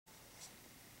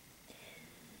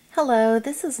Hello,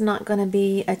 this is not going to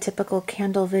be a typical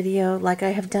candle video like I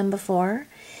have done before,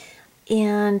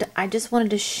 and I just wanted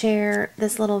to share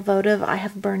this little votive I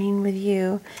have burning with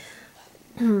you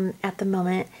at the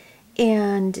moment.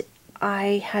 And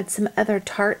I had some other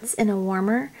tarts in a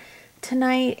warmer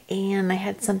tonight, and I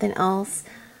had something else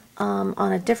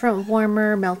on a different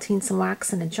warmer, melting some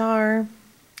wax in a jar.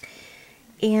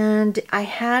 And I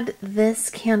had this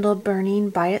candle burning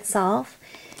by itself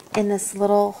in this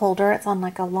little holder. It's on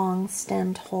like a long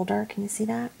stemmed holder. Can you see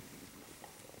that?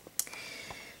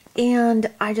 And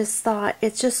I just thought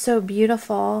it's just so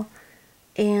beautiful,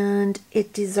 and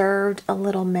it deserved a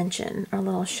little mention or a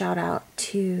little shout out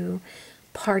to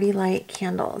Partylite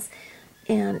candles.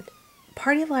 And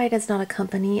Partylite is not a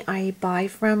company I buy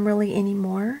from really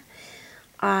anymore.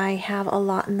 I have a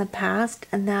lot in the past,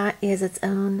 and that is its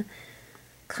own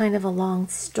kind of a long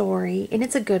story, and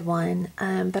it's a good one,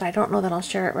 but I don't know that I'll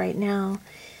share it right now.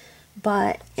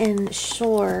 But in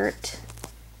short,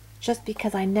 just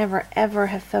because I never ever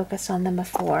have focused on them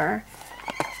before,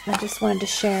 I just wanted to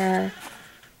share.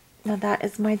 Now that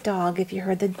is my dog, if you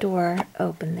heard the door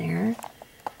open there.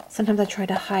 Sometimes I try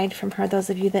to hide from her. Those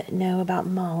of you that know about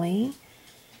Molly,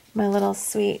 my little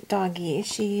sweet doggy,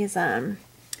 she gets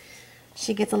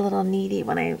a little needy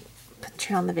when I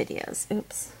turn on the videos.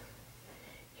 Oops.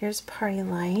 Here's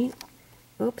Partylite.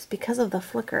 Oops, because of the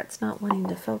flicker, it's not wanting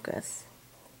to focus.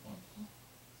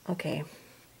 Okay.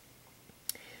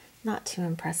 Not too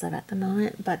impressive at the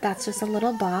moment, but that's just a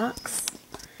little box.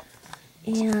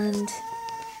 And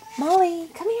Molly,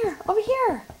 come here, over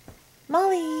here.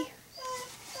 Molly.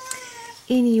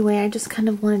 Anyway, I just kind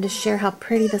of wanted to share how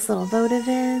pretty this little votive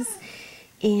is.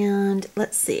 And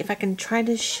let's see if I can try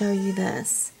to show you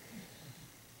this.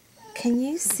 Can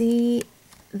you see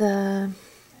the...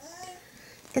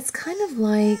 It's kind of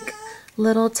like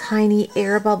little tiny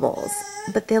air bubbles,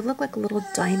 but they look like little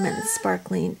diamonds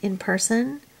sparkling in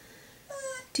person.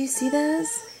 Do you see those?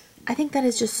 I think that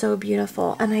is just so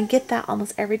beautiful, and I get that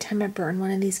almost every time I burn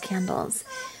one of these candles.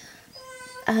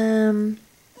 And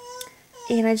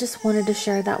I just wanted to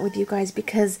share that with you guys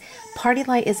because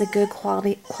Partylite is a good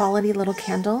quality little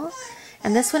candle,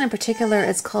 and this one in particular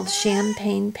is called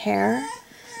Champagne Pear,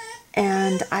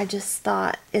 and I just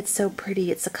thought it's so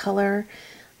pretty. It's a color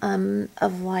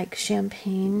of like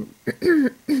champagne,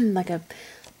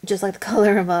 just like the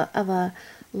color of a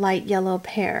light yellow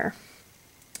pear.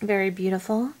 Very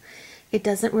beautiful. It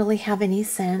doesn't really have any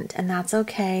scent, and that's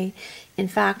okay. In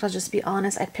fact, I'll just be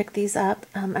honest, I picked these up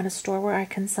at a store where I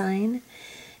consign,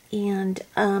 and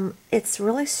it's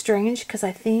really strange because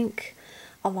I think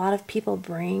a lot of people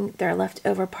bring their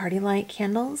leftover Partylite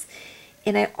candles,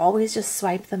 and I always just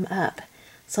swipe them up.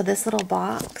 So this little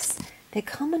box, they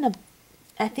come in a,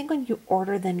 I think when you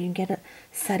order them, you get a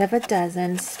set of a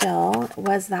dozen still. It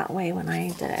was that way when I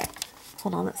did it.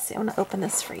 Hold on, let's see. I'm going to open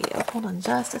this for you. Hold on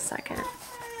just a second.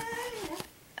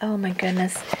 Oh my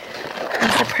goodness.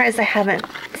 I'm surprised I haven't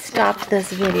stopped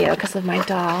this video because of my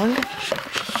dog.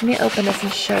 Let me open this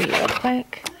and show you real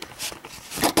quick.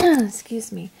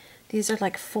 Excuse me. These are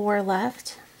like 4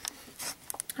 left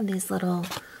of these little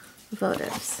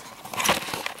votives.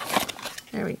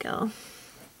 There we go.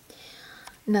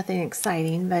 Nothing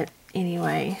exciting, but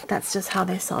anyway, that's just how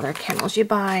they sell their candles. You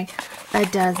buy a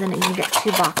dozen and you get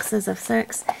 2 boxes of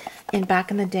 6. And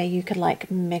back in the day, you could like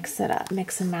mix it up,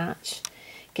 mix and match.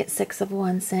 Get 6 of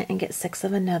one scent and get 6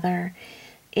 of another.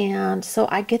 And so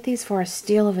I get these for a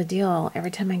steal of a deal.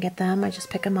 Every time I get them, I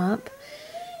just pick them up.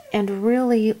 And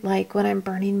really, like when I'm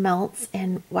burning melts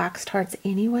and wax tarts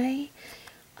anyway,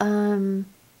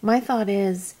 my thought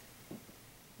is,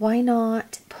 why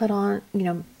not put on,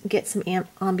 get some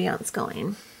ambiance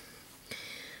going.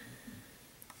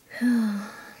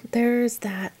 There's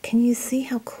that. Can you see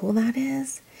how cool that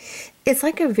is? It's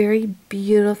like a very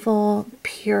beautiful,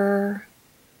 pure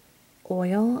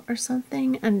oil or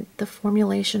something, and the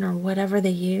formulation or whatever they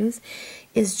use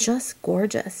is just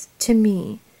gorgeous to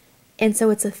me. And so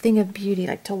it's a thing of beauty,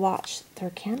 like to watch their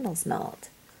candles melt.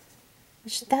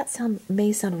 Which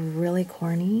may sound really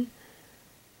corny.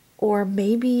 Or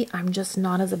maybe I'm just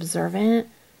not as observant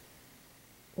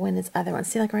when it's other ones.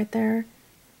 See, like right there?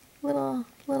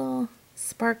 Little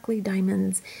sparkly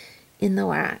diamonds in the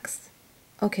wax.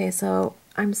 Okay, so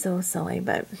I'm so silly,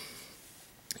 but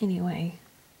anyway.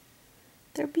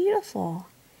 They're beautiful.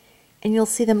 And you'll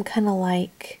see them kind of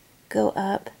like go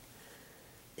up.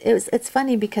 It's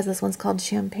funny because this one's called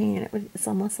champagne. It's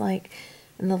almost like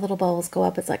when the little bubbles go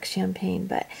up, it's like champagne.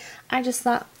 But I just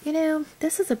thought,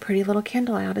 this is a pretty little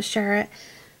candle. I ought to share it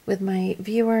with my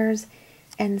viewers.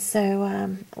 And so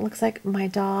it looks like my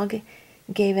dog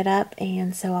gave it up,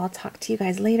 and so I'll talk to you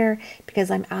guys later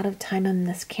because I'm out of time on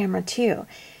this camera too.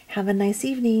 Have a nice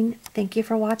evening. Thank you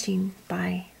for watching.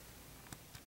 Bye.